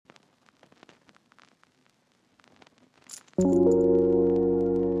Hi,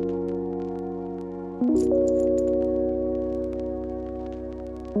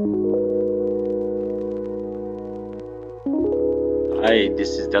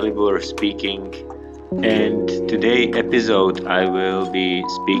 this is Dalibor speaking, and today episode I will be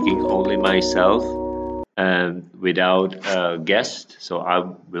speaking only myself and without a guest, so I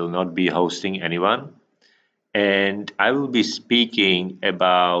will not be hosting anyone. And I will be speaking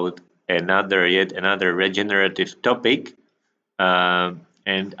about yet another regenerative topic,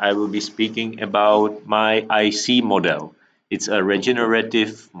 and I will be speaking about my IC model. It's a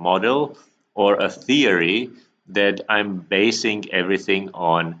regenerative model or a theory that I'm basing everything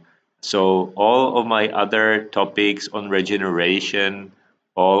on. So, all of my other topics on regeneration,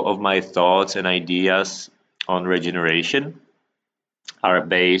 all of my thoughts and ideas on regeneration are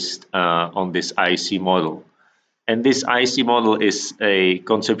based on this IC model. And this IC model is a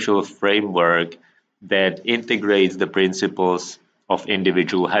conceptual framework that integrates the principles of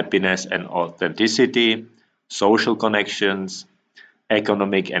individual happiness and authenticity, social connections,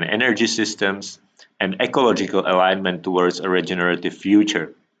 economic and energy systems, and ecological alignment towards a regenerative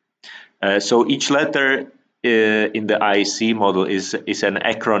future. So each letter in the IC model is an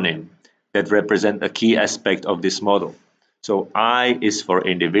acronym that represent a key aspect of this model. So I is for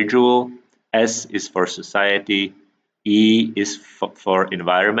individual, S is for society, E is for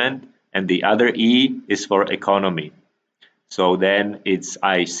environment, and the other E is for economy. So then it's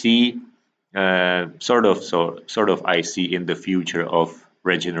IC, sort of IC in the future of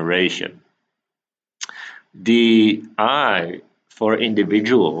regeneration. The I for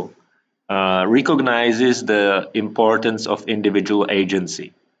individual recognizes the importance of individual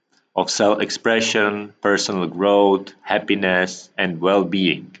agency, of self expression, personal growth, happiness, and well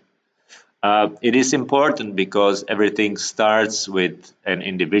being. It is important because everything starts with an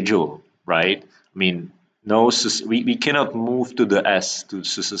individual, right? I mean, we cannot move to the S, to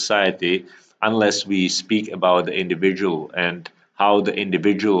society, unless we speak about the individual and how the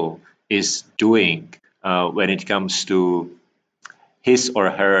individual is doing when it comes to his or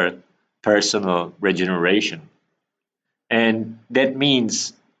her personal regeneration. And that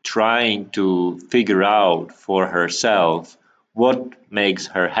means trying to figure out for herself what makes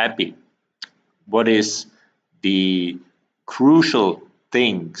her happy, what is the crucial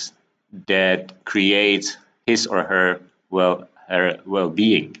things that creates his or her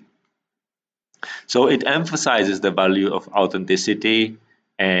well-being. So it emphasizes the value of authenticity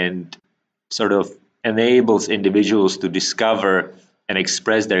and sort of enables individuals to discover and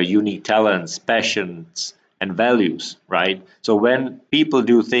express their unique talents, passions, and values, right? So when people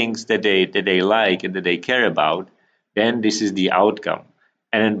do things that they like and that they care about, then this is the outcome.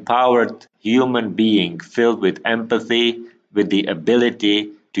 An empowered human being filled with empathy, with the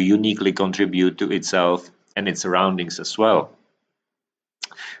ability to uniquely contribute to itself and its surroundings as well.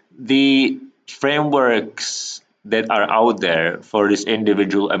 The frameworks that are out there for this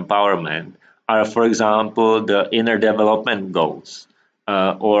individual empowerment are, for example, the inner development goals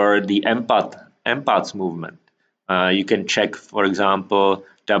or the empaths movement. You can check, for example,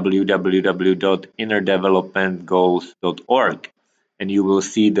 www.innerdevelopmentgoals.org, and you will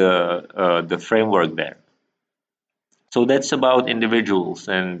see the framework there. So that's about individuals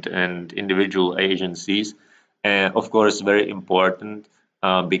and individual agencies. Of course, very important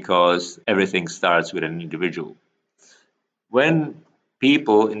because everything starts with an individual. When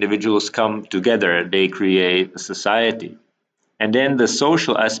individuals come together, they create a society. And then the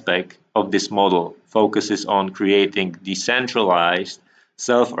social aspect of this model focuses on creating decentralized,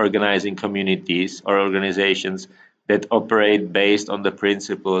 self organizing communities or organizations that operate based on the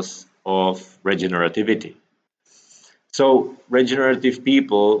principles of regenerativity. So regenerative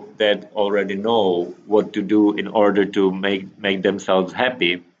people that already know what to do in order to make themselves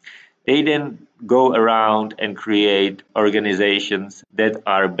happy, they then go around and create organizations that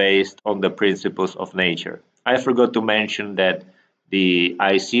are based on the principles of nature. I forgot to mention that the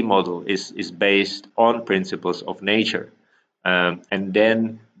IC model is based on principles of nature. And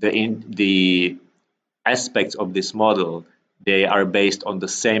then the aspects of this model, they are based on the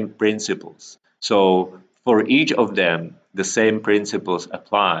same principles. So for each of them, the same principles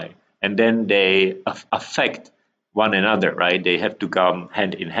apply, and then they affect one another, right? They have to come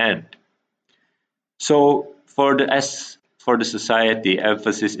hand in hand. So for the society,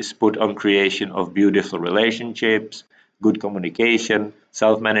 emphasis is put on creation of beautiful relationships, good communication,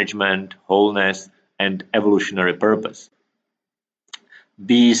 self-management, wholeness, and evolutionary purpose.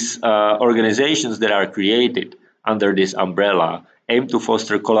 These organizations that are created under this umbrella aim to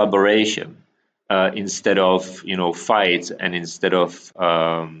foster collaboration instead of fights and instead of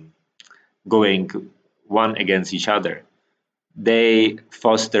going one against each other. They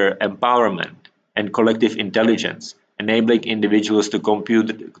foster empowerment and collective intelligence, enabling individuals to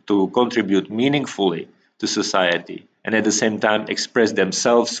contribute meaningfully to society and at the same time express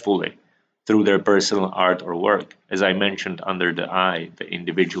themselves fully through their personal art or work, as I mentioned under the I, the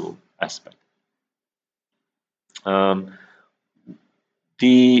individual aspect. Um,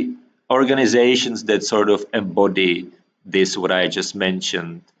 the organizations that sort of embody this, what I just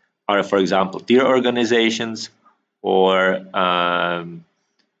mentioned, are, for example, tier organizations or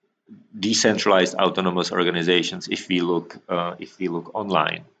decentralized autonomous organizations. If we look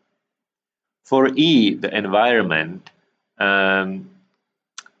online, for E, the environment, um,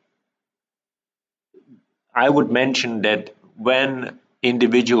 I would mention that when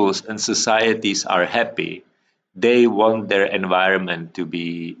individuals and societies are happy, they want their environment to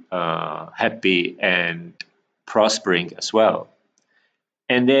be happy and prospering as well.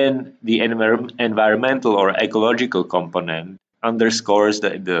 And then the environmental or ecological component underscores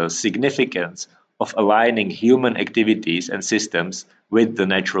the significance of aligning human activities and systems with the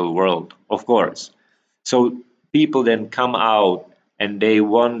natural world, of course. So people then come out and they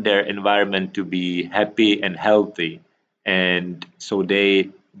want their environment to be happy and healthy. And so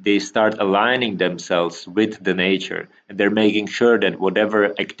they start aligning themselves with the nature, and they're making sure that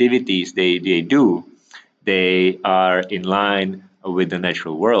whatever activities they do, they are in line with the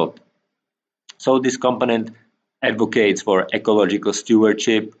natural world. So this component advocates for ecological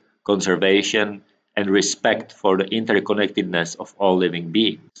stewardship, conservation, and respect for the interconnectedness of all living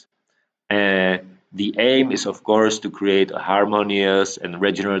beings. The aim is, of course, to create a harmonious and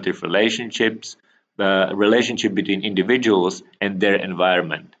regenerative relationship between individuals and their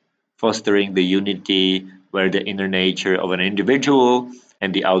environment, fostering the unity where the inner nature of an individual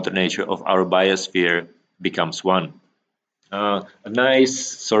and the outer nature of our biosphere becomes one. A nice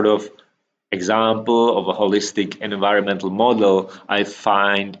sort of example of a holistic environmental model I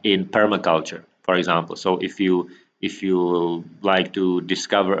find in permaculture, for example. So if you like to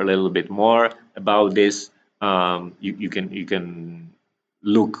discover a little bit more about this, you can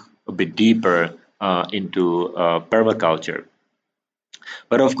look a bit deeper into permaculture.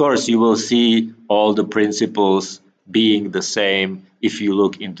 But of course, you will see all the principles being the same if you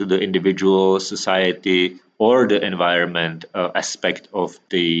look into the individual, society, or the environment aspect of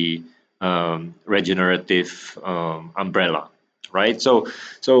the regenerative umbrella, right? So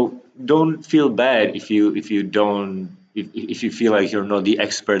don't feel bad if you don't if you feel like you're not the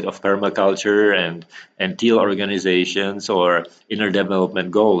expert of permaculture and teal organizations or inner development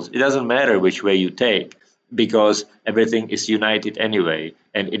goals. It doesn't matter which way you take, because everything is united anyway,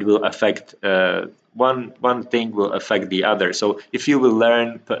 and it will affect one thing will affect the other. So if you will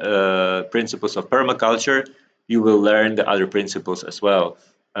learn principles of permaculture, you will learn the other principles as well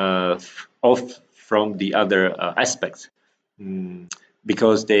of from the other aspects. Mm,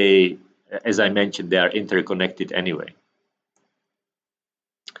 because they, as I mentioned, they are interconnected anyway.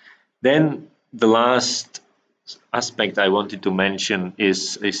 Then the last aspect I wanted to mention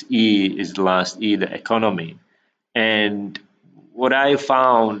is the last E, the economy. And what I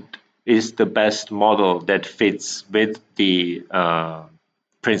found is the best model that fits with the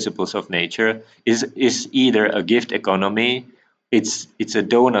principles of nature is either a gift economy, it's a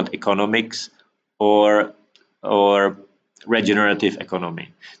donut economics, or regenerative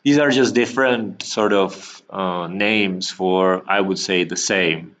economy. These are just different sort of names for, I would say, the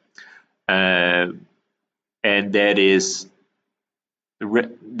same, uh, and that is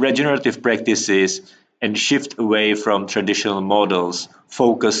regenerative practices and shift away from traditional models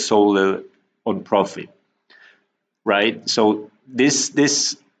focus solely on profit, right? So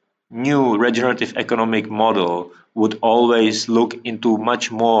this new regenerative economic model would always look into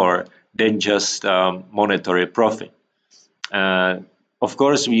much more than just monetary profit. Uh, of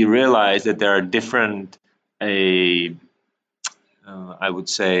course, we realize that there are different, I would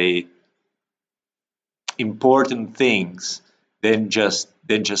say, important things than just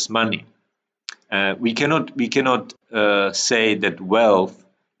money. We cannot say that wealth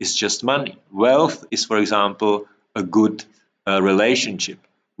is just money. Wealth is, for example, a good relationship.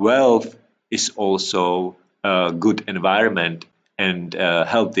 Wealth is also a good environment and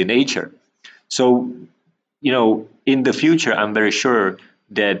healthy nature. So, in the future, I'm very sure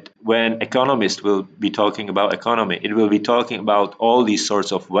that when economists will be talking about economy, it will be talking about all these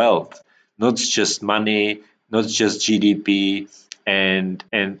sorts of wealth, not just money, not just GDP and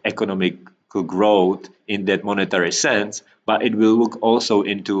economic growth in that monetary sense, but it will look also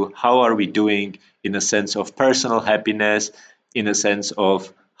into how are we doing in a sense of personal happiness, in a sense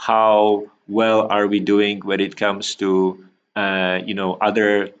of how well are we doing when it comes to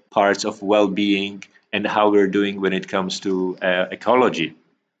other parts of well-being, and how we're doing when it comes to ecology.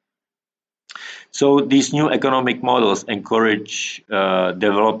 So these new economic models encourage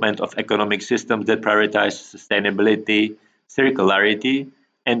development of economic systems that prioritize sustainability, circularity,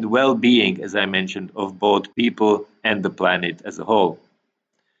 and well-being, as I mentioned, of both people and the planet as a whole.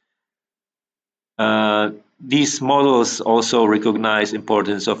 Uh, these models also recognize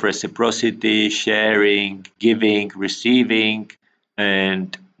importance of reciprocity, sharing, giving, receiving,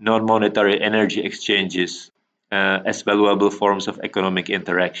 and non-monetary energy exchanges as valuable forms of economic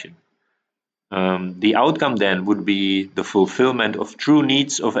interaction. The outcome then would be the fulfillment of true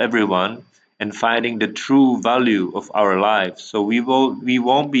needs of everyone and finding the true value of our lives. So we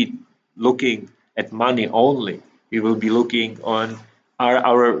won't be looking at money only. We will be looking on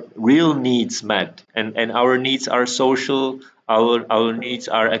our real needs met, and our needs are social, our needs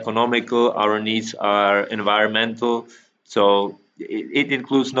are economical, our needs are environmental. So it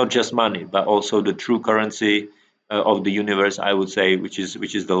includes not just money, but also the true currency of the universe, I would say, which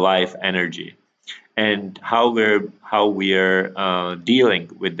is the life energy, and how we're dealing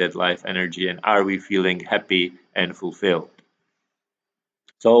with that life energy, and are we feeling happy and fulfilled.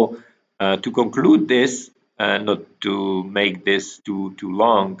 So to conclude this, not to make this too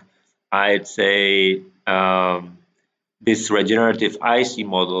long, I'd say this regenerative IC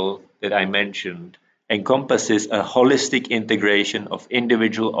model that I mentioned encompasses a holistic integration of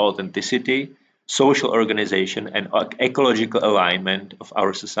individual authenticity, social organization, and ecological alignment of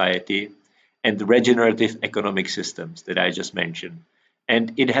our society, and the regenerative economic systems that I just mentioned.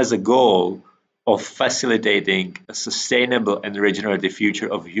 And it has a goal of facilitating a sustainable and regenerative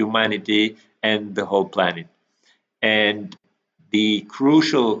future of humanity and the whole planet. And the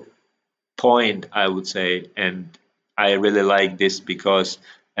crucial point, I would say, and I really like this because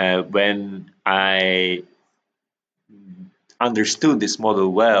when I understood this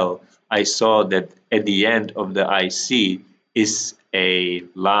model well, I saw that at the end of the IC is a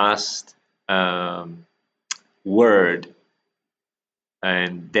last word,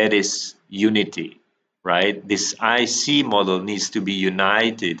 and that is unity, right? This IC model needs to be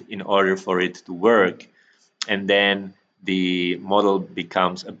united in order for it to work, and then the model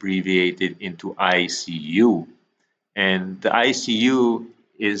becomes abbreviated into ICU. And the ICU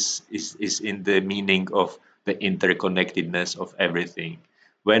is in the meaning of the interconnectedness of everything.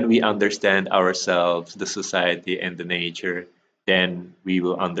 When we understand ourselves, the society, and the nature, then we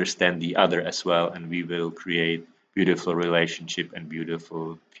will understand the other as well, and we will create beautiful relationship and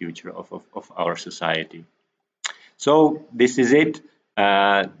beautiful future of our society. So this is it.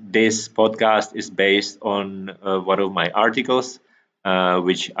 This podcast is based on one of my articles,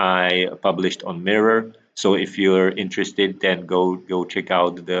 which I published on Mirror. So if you're interested, then go check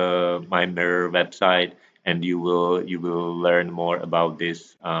out the my Mirror website, and you will learn more about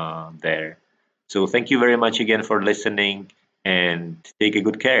this there. So thank you very much again for listening, and take a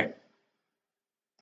good care.